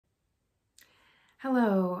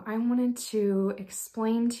Hello, I wanted to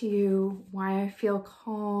explain to you why I feel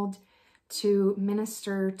called to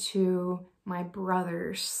minister to my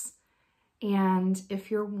brothers. And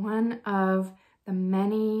if you're one of the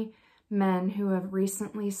many men who have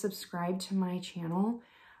recently subscribed to my channel,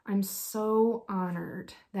 I'm so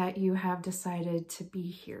honored that you have decided to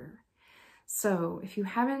be here. So if you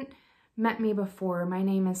haven't met me before, my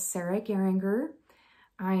name is Geringer.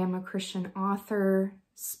 I am a Christian author,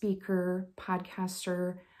 speaker,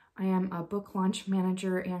 podcaster. I am a book launch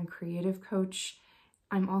manager and creative coach.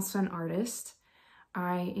 I'm also an artist.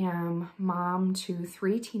 I am mom to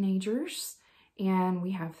 3 teenagers, and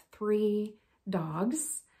we have 3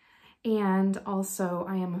 dogs. And also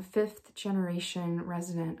I am a 5th generation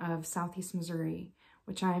resident of Southeast Missouri,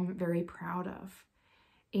 which I'm very proud of.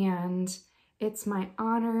 And it's my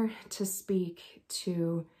honor to speak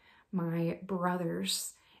to my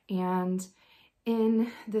brothers. And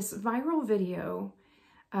in this viral video,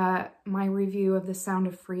 my review of the Sound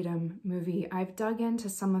of Freedom movie, I've dug into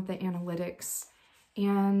some of the analytics,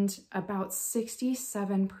 and about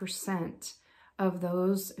 67% of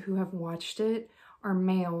those who have watched it are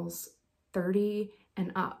males 30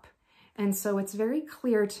 and up. And so it's very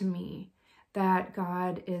clear to me that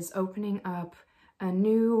God is opening up a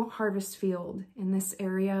new harvest field in this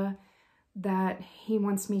area that he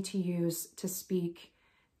wants me to use to speak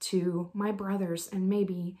to my brothers, and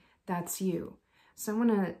maybe that's you. So I want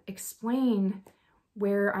to explain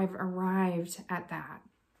where I've arrived at that.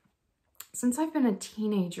 Since I've been a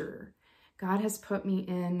teenager, God has put me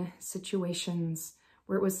in situations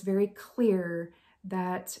where it was very clear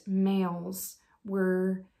that males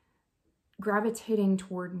were gravitating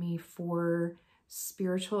toward me for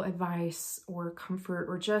spiritual advice or comfort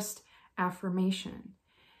or just affirmation.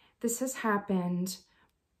 This has happened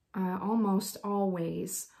almost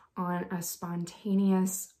always on a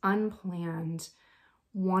spontaneous, unplanned,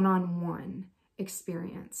 one-on-one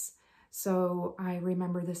experience. So I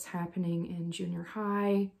remember this happening in junior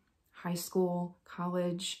high, high school,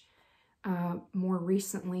 college. More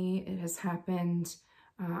recently, it has happened,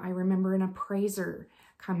 I remember an appraiser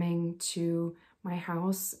coming to my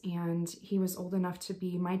house, and he was old enough to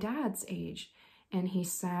be my dad's age, and he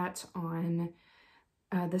sat on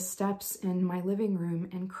the steps in my living room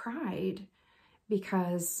and cried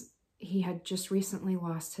because he had just recently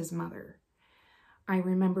lost his mother. I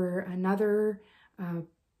remember another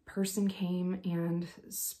person came and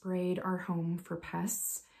sprayed our home for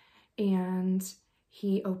pests, and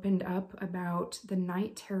he opened up about the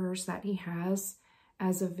night terrors that he has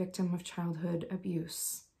as a victim of childhood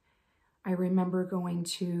abuse. I remember going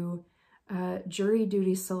to jury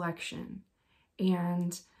duty selection,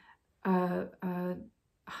 and a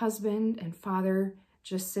husband and father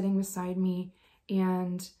just sitting beside me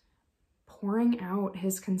and pouring out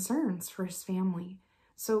his concerns for his family.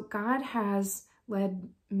 So God has led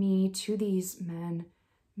me to these men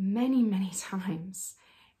many, many times.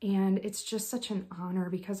 And it's just such an honor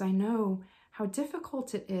because I know how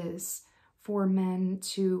difficult it is for men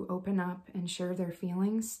to open up and share their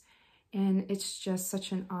feelings. And it's just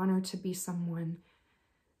such an honor to be someone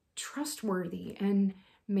trustworthy, and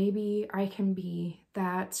maybe I can be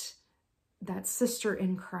that sister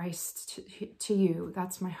in Christ to you.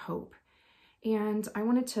 That's my hope. And I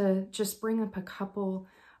wanted to just bring up a couple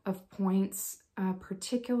of points,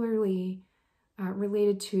 particularly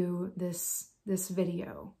related to this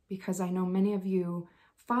video, because I know many of you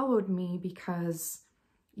followed me because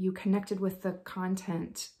you connected with the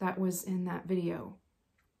content that was in that video.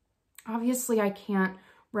 Obviously, I can't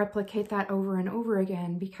replicate that over and over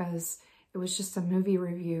again because it was just a movie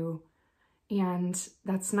review, and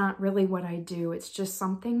that's not really what I do. It's just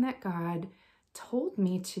something that God told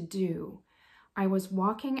me to do. I was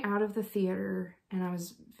walking out of the theater and I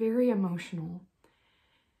was very emotional,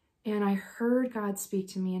 and I heard God speak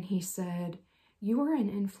to me, and he said, "You are an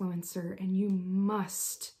influencer and you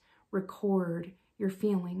must record your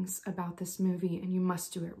feelings about this movie, and you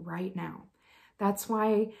must do it right now." That's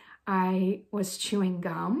why I was chewing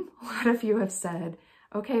gum. A lot of you have said,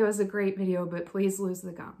 okay, it was a great video, but please lose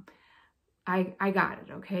the gum. I got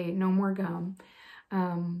it, okay? No more gum.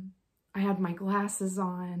 I had my glasses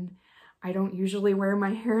on. I don't usually wear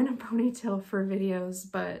my hair in a ponytail for videos,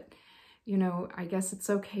 but, you know, I guess it's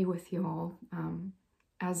okay with y'all.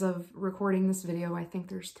 As of recording this video, I think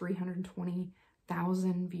there's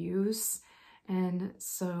 320,000 views. And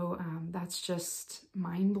so that's just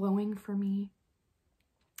mind-blowing for me.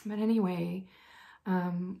 But anyway,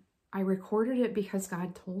 I recorded it because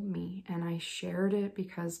God told me, and I shared it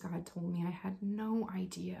because God told me. I had no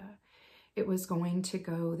idea it was going to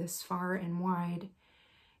go this far and wide.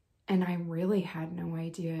 And I really had no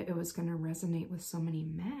idea it was going to resonate with so many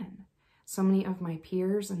men, so many of my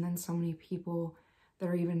peers, and then so many people that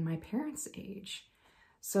are even my parents' age.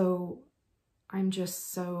 So I'm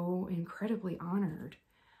just so incredibly honored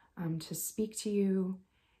to speak to you.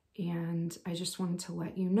 And I just wanted to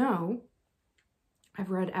let you know,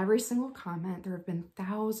 I've read every single comment. There have been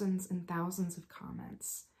thousands and thousands of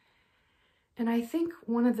comments. And I think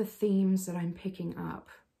one of the themes that I'm picking up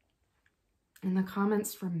in the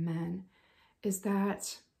comments from men is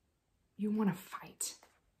that you want to fight.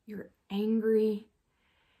 You're angry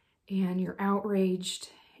and you're outraged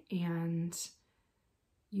and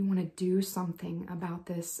you want to do something about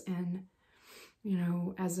this. And, you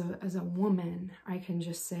know, as a woman, I can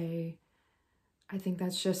just say, I think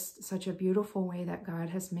that's just such a beautiful way that God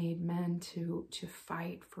has made men to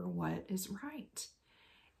fight for what is right.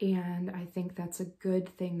 And I think that's a good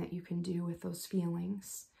thing that you can do with those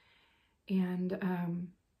feelings. And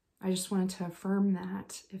I just wanted to affirm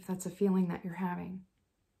that if that's a feeling that you're having.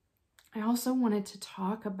 I also wanted to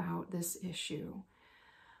talk about this issue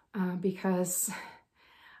because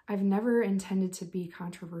I've never intended to be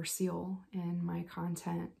controversial in my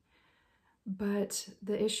content, but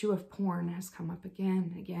the issue of porn has come up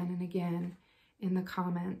again and again in the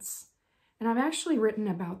comments. And I've actually written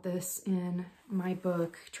about this in my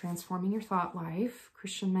book, Transforming Your Thought Life,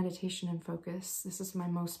 Christian Meditation and Focus. This is my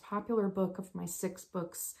most popular book of my 6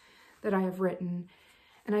 books that I have written.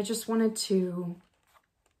 And I just wanted to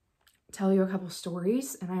tell you a couple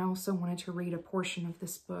stories, and I also wanted to read a portion of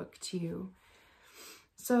this book to you.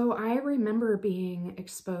 So I remember being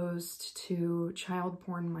exposed to child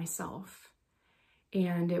porn myself,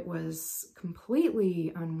 and it was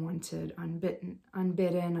completely unwanted,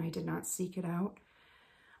 unbidden. I did not seek it out.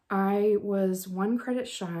 I was 1 credit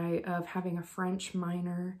shy of having a French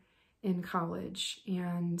minor in college,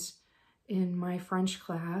 and in my French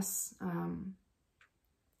class,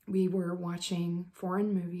 we were watching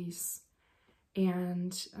foreign movies,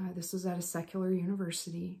 and this was at a secular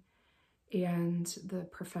university, and the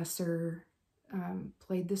professor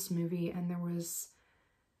played this movie, and there was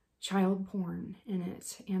child porn in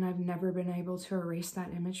it, and I've never been able to erase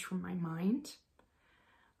that image from my mind.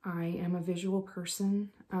 I am a visual person.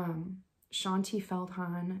 Shanti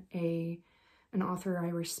Feldhahn, an author I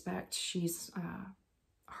respect, she's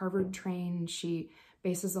Harvard trained. She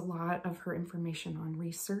bases a lot of her information on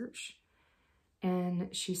research. And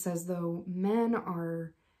she says, though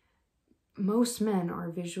most men are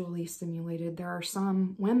visually stimulated, there are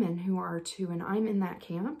some women who are too, and I'm in that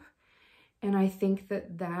camp. And I think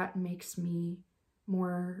that makes me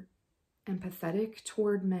more empathetic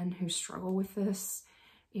toward men who struggle with this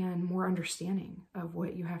and more understanding of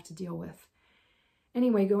what you have to deal with.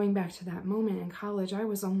 Anyway, going back to that moment in college, I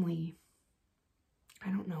was only,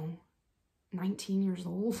 19 years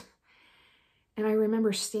old. And I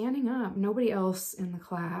remember standing up. Nobody else in the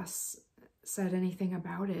class said anything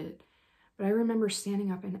about it. But I remember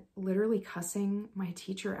standing up and literally cussing my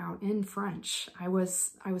teacher out in French. I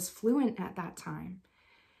was fluent at that time.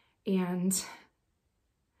 And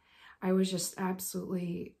I was just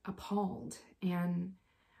absolutely appalled. And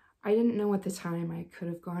I didn't know at the time I could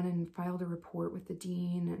have gone and filed a report with the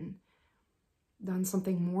dean and done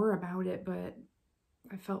something more about it, but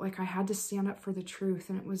I felt like I had to stand up for the truth,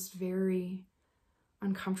 and it was very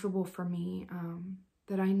uncomfortable for me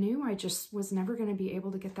that I knew I just was never going to be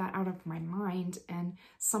able to get that out of my mind, and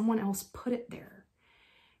someone else put it there.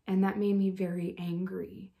 And that made me very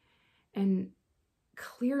angry. And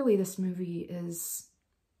clearly this movie is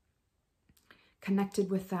connected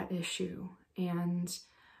with that issue. And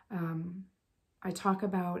I talk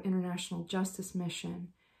about International Justice Mission,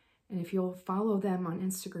 and if you'll follow them on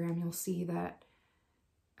Instagram, you'll see that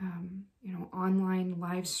online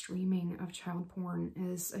live streaming of child porn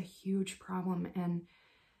is a huge problem, and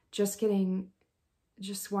just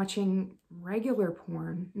watching regular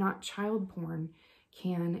porn, not child porn,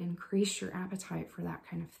 can increase your appetite for that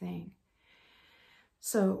kind of thing.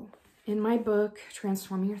 So in my book,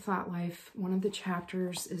 Transforming Your Thought Life, one of the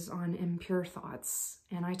chapters is on impure thoughts,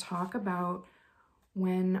 and I talk about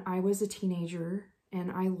when I was a teenager and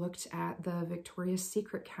I looked at the Victoria's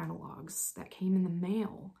Secret catalogs that came in the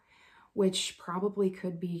mail, which probably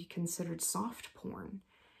could be considered soft porn.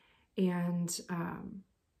 And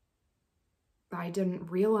I didn't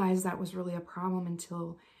realize that was really a problem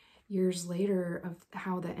until years later, of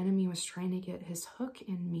how the enemy was trying to get his hook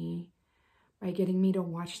in me by getting me to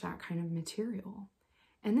watch that kind of material.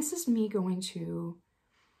 And this is me going to,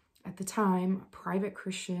 at the time, a private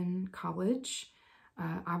Christian college.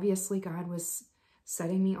 Obviously, God was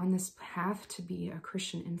setting me on this path to be a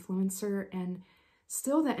Christian influencer, and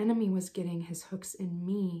Still, the enemy was getting his hooks in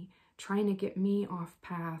me, trying to get me off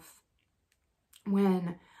path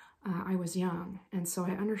when I was young. And so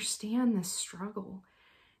I understand this struggle.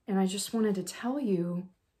 And I just wanted to tell you,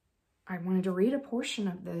 I wanted to read a portion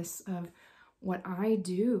of this, of what I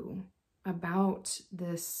do about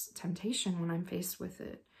this temptation when I'm faced with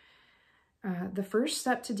it. The first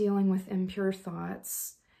step to dealing with impure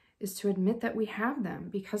thoughts is to admit that we have them,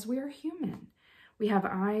 because we are human. We have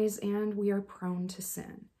eyes and we are prone to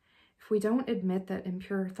sin. If we don't admit that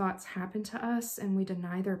impure thoughts happen to us and we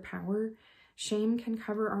deny their power, shame can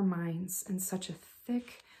cover our minds in such a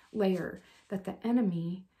thick layer that the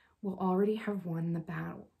enemy will already have won the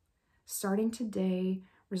battle. Starting today,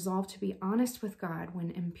 resolve to be honest with God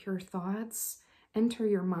when impure thoughts enter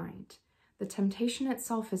your mind. The temptation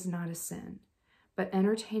itself is not a sin, but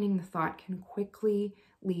entertaining the thought can quickly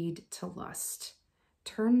lead to lust.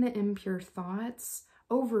 Turn the impure thoughts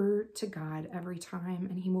over to God every time,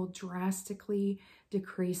 and he will drastically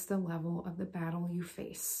decrease the level of the battle you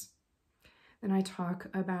face. Then I talk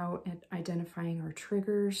about identifying our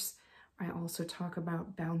triggers. I also talk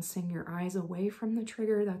about bouncing your eyes away from the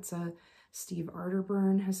trigger. That's Steve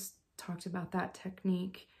Arterburn has talked about that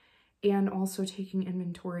technique. And also taking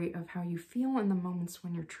inventory of how you feel in the moments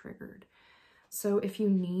when you're triggered. So if you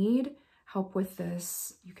need help with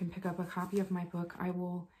this, you can pick up a copy of my book. I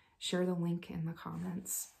will share the link in the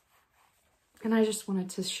comments. And I just wanted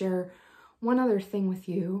to share one other thing with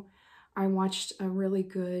you. I watched a really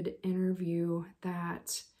good interview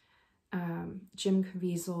that Jim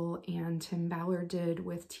Caviezel and Tim Ballard did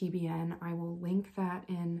with TBN. I will link that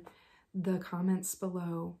in the comments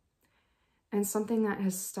below. And something that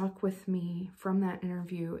has stuck with me from that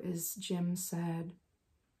interview is Jim said,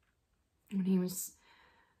 when he was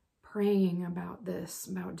praying about this,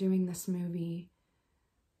 about doing this movie,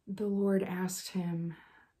 the Lord asked him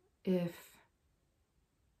if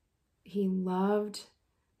he loved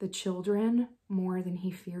the children more than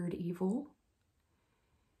he feared evil,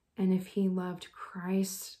 and if he loved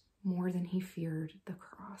Christ more than he feared the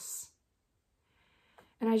cross.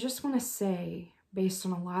 And I just want to say, based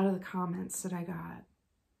on a lot of the comments that I got,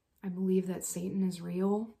 I believe that Satan is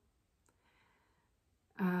real.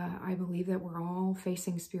 I believe that we're all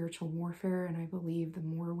facing spiritual warfare, and I believe the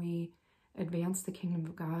more we advance the kingdom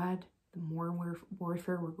of God, the more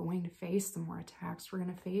warfare we're going to face, the more attacks we're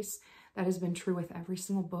going to face. That has been true with every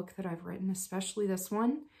single book that I've written, especially this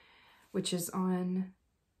one, which is on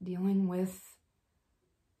dealing with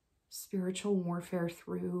spiritual warfare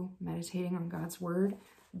through meditating on God's word.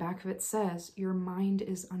 The back of it says, your mind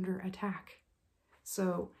is under attack.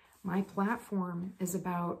 So my platform is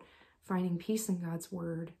about finding peace in God's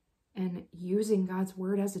word and using God's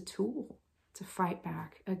word as a tool to fight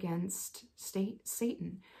back against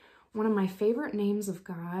Satan. One of my favorite names of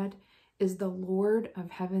God is the Lord of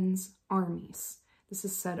Heaven's armies. This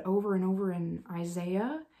is said over and over in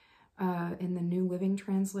Isaiah, in the New Living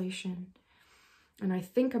Translation. And I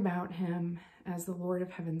think about him as the Lord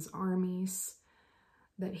of Heaven's armies,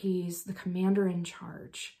 that he's the commander in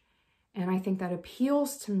charge. And I think that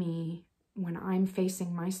appeals to me when I'm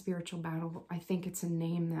facing my spiritual battle. I think it's a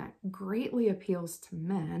name that greatly appeals to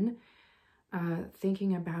men,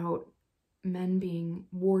 thinking about men being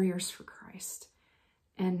warriors for Christ.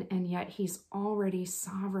 And yet he's already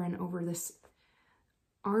sovereign over this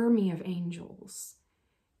army of angels.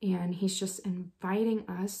 And he's just inviting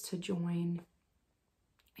us to join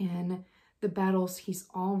in the battles he's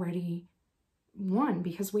already won,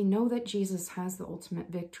 because we know that Jesus has the ultimate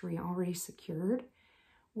victory already secured.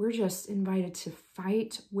 We're just invited to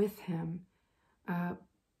fight with him,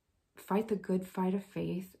 fight the good fight of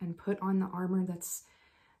faith, and put on the armor that's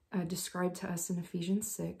described to us in Ephesians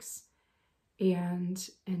 6, and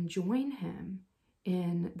join him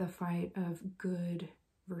in the fight of good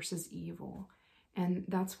versus evil. And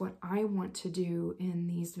that's what I want to do in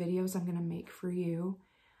these videos I'm going to make for you.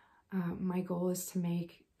 My goal is to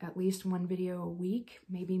make at least one video a week,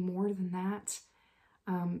 maybe more than that.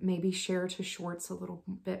 Maybe share to shorts a little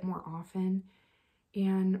bit more often.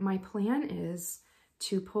 And my plan is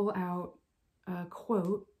to pull out a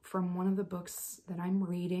quote from one of the books that I'm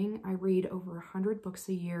reading. I read over 100 books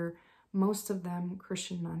a year, most of them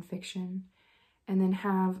Christian nonfiction, and then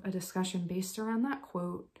have a discussion based around that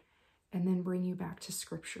quote, and then bring you back to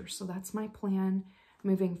scripture. So that's my plan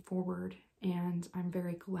moving forward, and I'm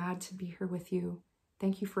very glad to be here with you.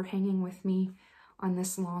 Thank you for hanging with me on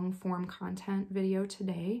this long form content video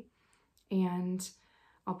today, and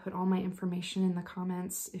I'll put all my information in the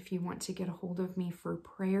comments if you want to get a hold of me for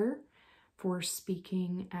prayer, for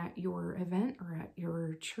speaking at your event or at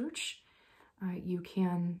your church. You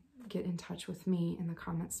can get in touch with me in the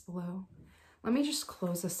comments below. Let me just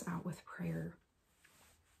close us out with prayer.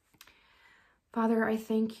 Father, I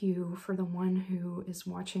thank you for the one who is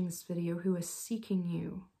watching this video, who is seeking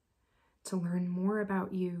you to learn more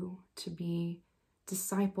about you, to be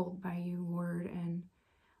discipled by you, Lord. And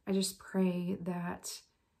I just pray that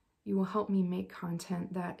you will help me make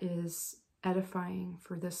content that is edifying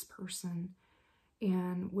for this person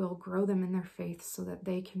and will grow them in their faith so that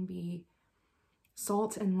they can be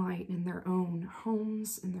salt and light in their own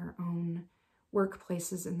homes, in their own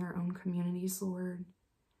workplaces, in their own communities, Lord.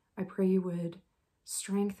 I pray you would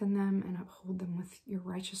strengthen them and uphold them with your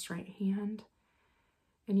righteous right hand,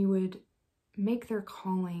 and you would make their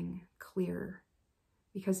calling clear,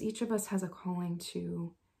 because each of us has a calling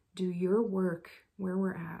to do your work where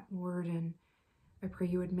we're at, Lord, and I pray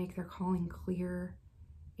you would make their calling clear,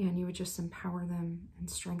 and you would just empower them and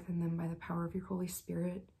strengthen them by the power of your Holy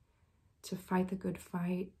Spirit to fight the good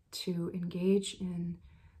fight, to engage in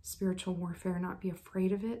spiritual warfare, not be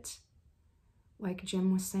afraid of it. Like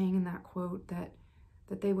Jim was saying in that quote, that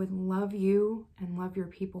they would love you and love your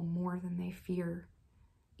people more than they fear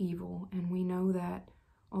evil. And we know that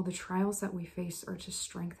all the trials that we face are to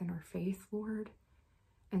strengthen our faith, Lord,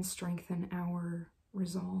 and strengthen our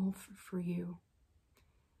resolve for you.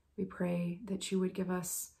 We pray that you would give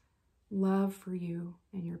us love for you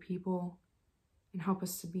and your people and help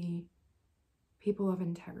us to be people of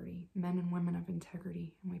integrity, men and women of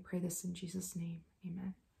integrity. And we pray this in Jesus' name.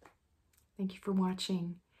 Amen. Thank you for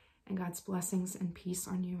watching, and God's blessings and peace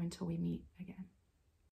on you until we meet again.